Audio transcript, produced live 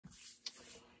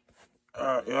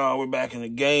Alright, y'all, we're back in the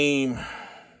game.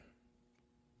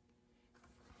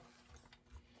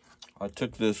 I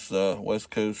took this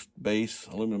West Coast base,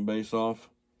 aluminum base off,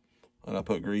 and I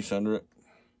put grease under it.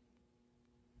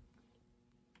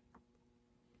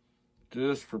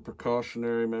 Just for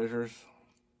precautionary measures.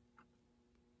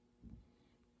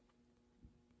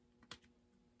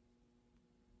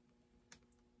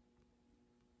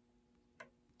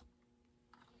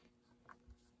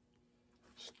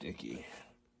 Sticky.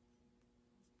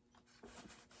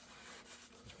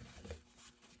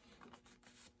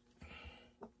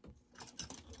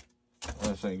 I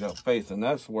just ain't got faith, and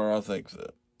that's where I think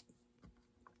that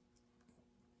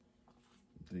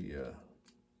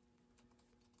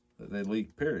that they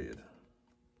leak, period.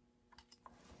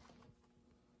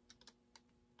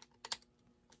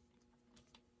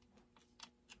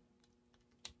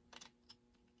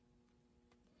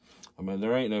 I mean,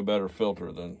 there ain't no better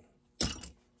filter than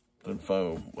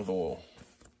foam with oil.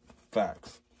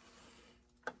 Facts.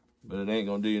 But it ain't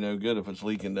gonna do you no good if it's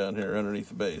leaking down here underneath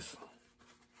the base.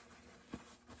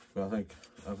 But I think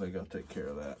I'll take care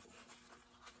of that.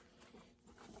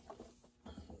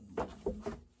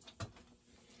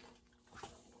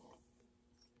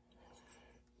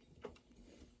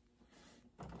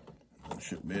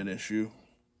 Shouldn't be an issue.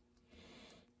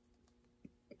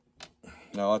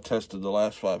 Now I tested the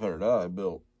last 500i I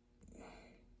built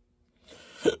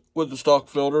with the stock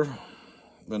filter,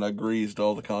 then I greased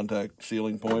all the contact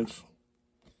sealing points.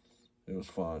 It was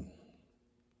fine.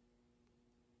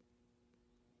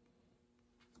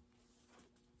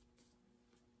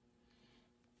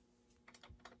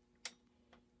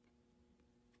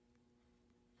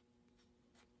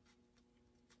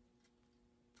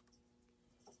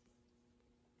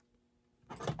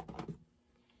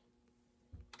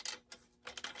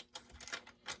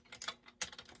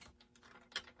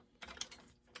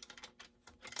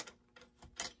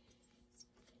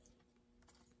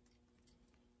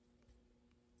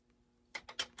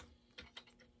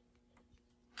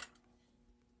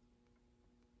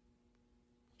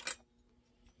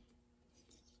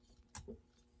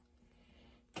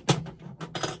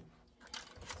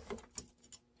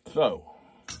 So,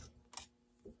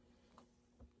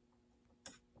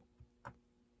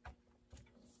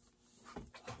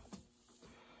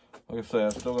 like I say, I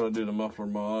still got to do the muffler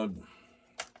mod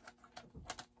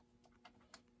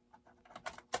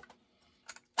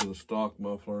for the stock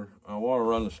muffler. I want to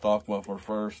run the stock muffler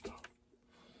first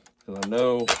because I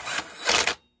know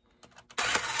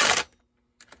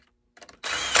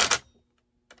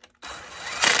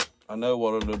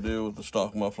what it'll do with the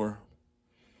stock muffler.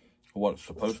 What it's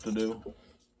supposed to do,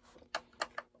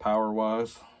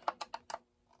 power-wise.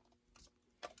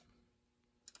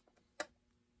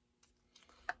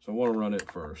 So I want to run it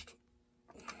first.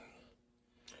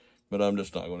 But I'm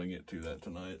just not going to get to that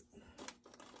tonight.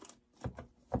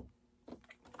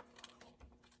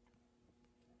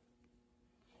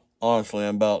 Honestly,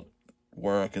 I'm about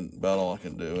all I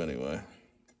can do anyway.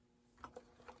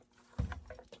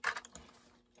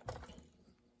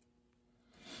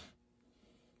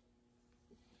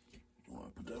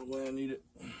 Way I need it.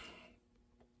 Yeah,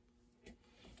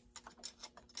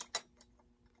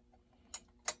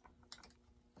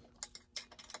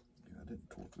 I didn't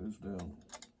torque those down.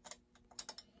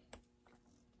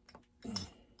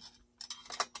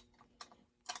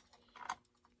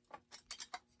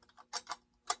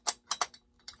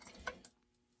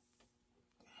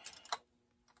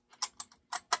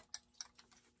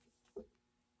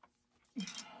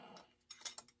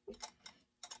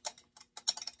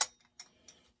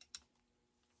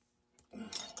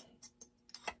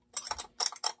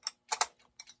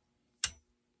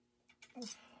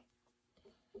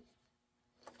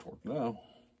 Torque now.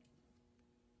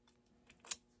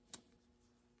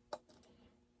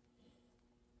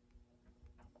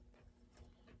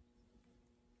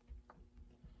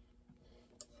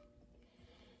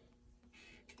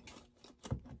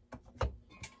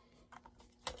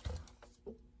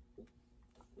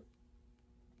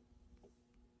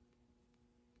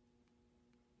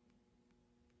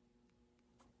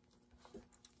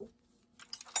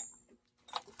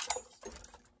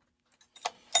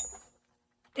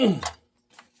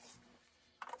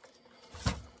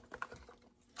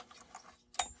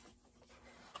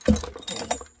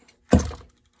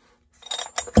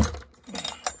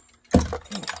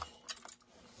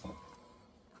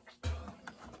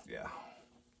 Yeah.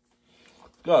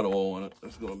 Got oil in it.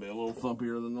 It's going to be a little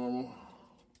thumpier than normal.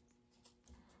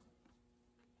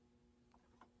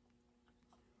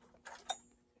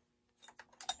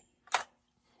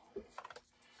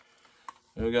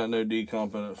 We got no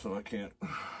decomp in it, so I can't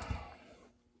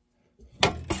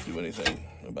do anything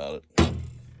about it.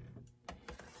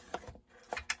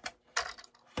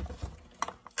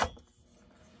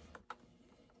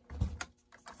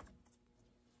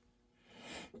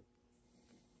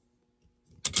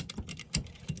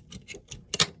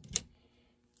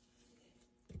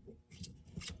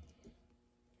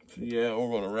 So yeah, we're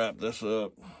going to wrap this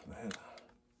up. Man.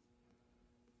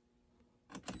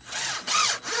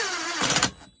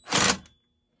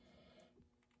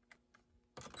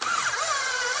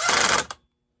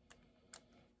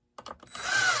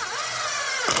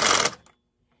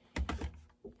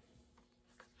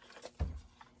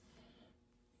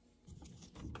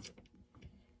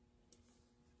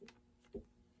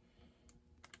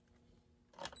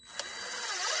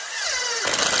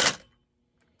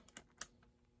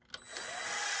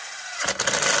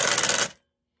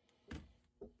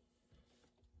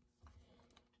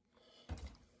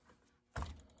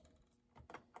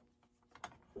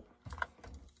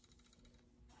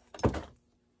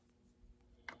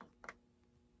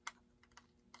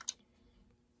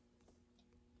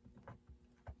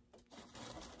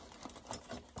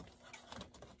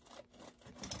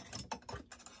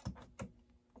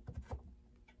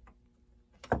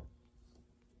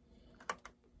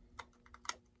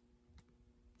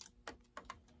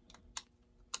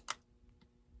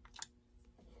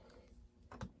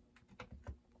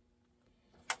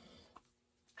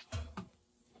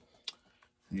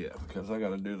 Yeah, because I got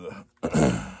to do the...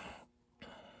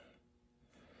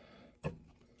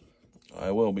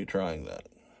 I will be trying that.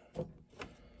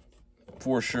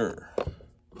 For sure.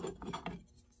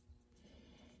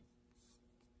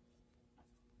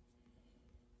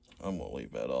 I'm going to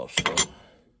leave that off still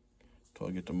until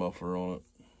I get the muffler on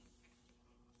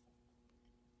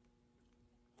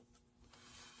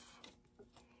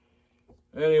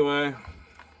it. Anyway,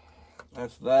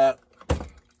 that's that.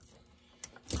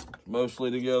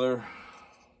 Mostly together.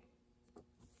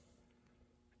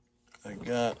 I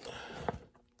got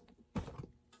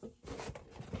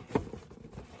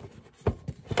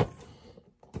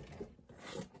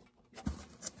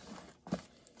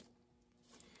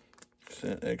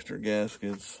sent extra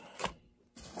gaskets.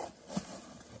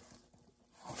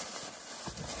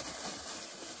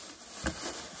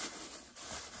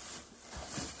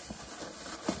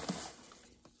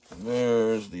 And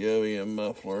there's the OEM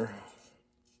muffler.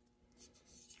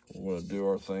 We're going to do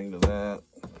our thing to that.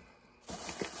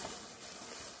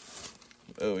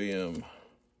 OEM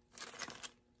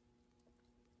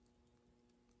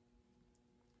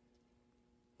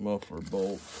muffler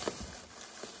bolt.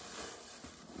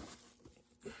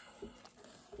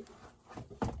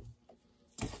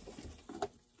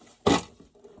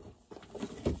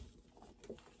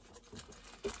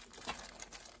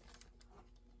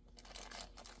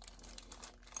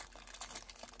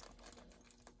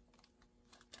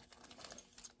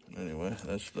 Anyway,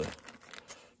 that's the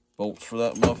bolts for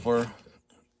that muffler.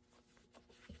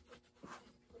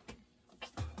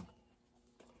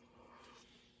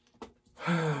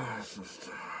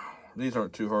 These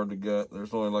aren't too hard to get.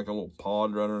 There's only like a little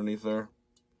pod right underneath there.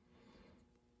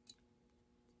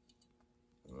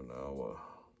 And I'll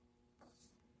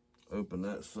open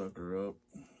that sucker up.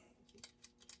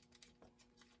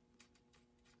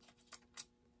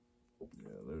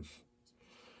 Yeah,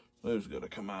 those got to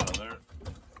come out of there.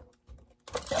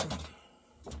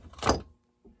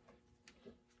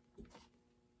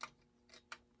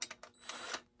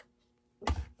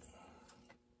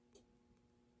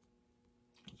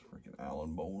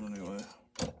 Allen bolt anyway.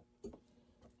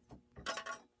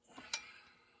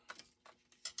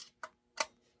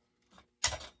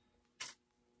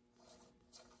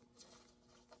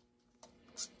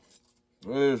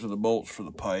 Those are the bolts for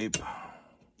the pipe.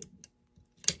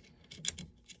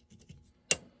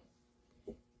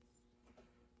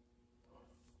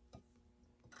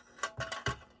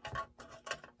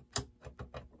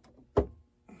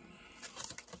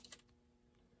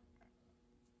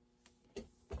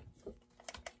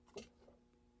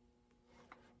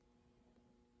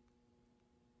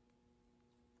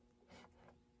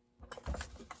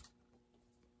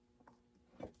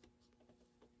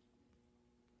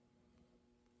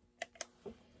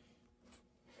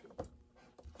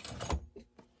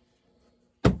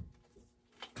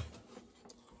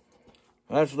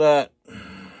 That's that.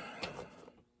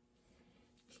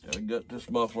 Just gotta gut this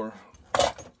muffler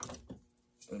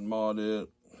and mod it.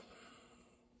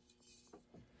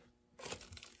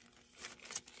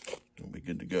 We'll be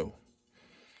good to go.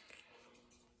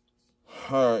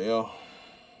 All right, y'all.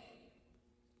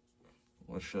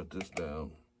 Let's shut this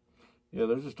down. Yeah,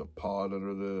 there's just a pod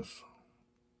under this.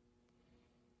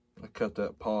 I cut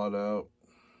that pod out.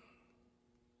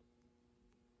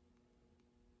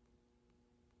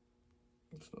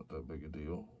 It's not that big a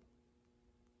deal.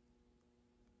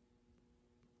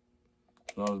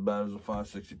 It's not as bad as a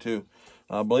 562.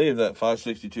 I believe that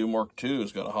 562 Mark II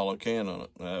has got a hollow can on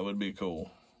it. That would be cool.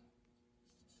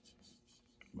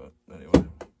 But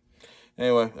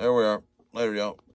anyway, there we are. Later, y'all.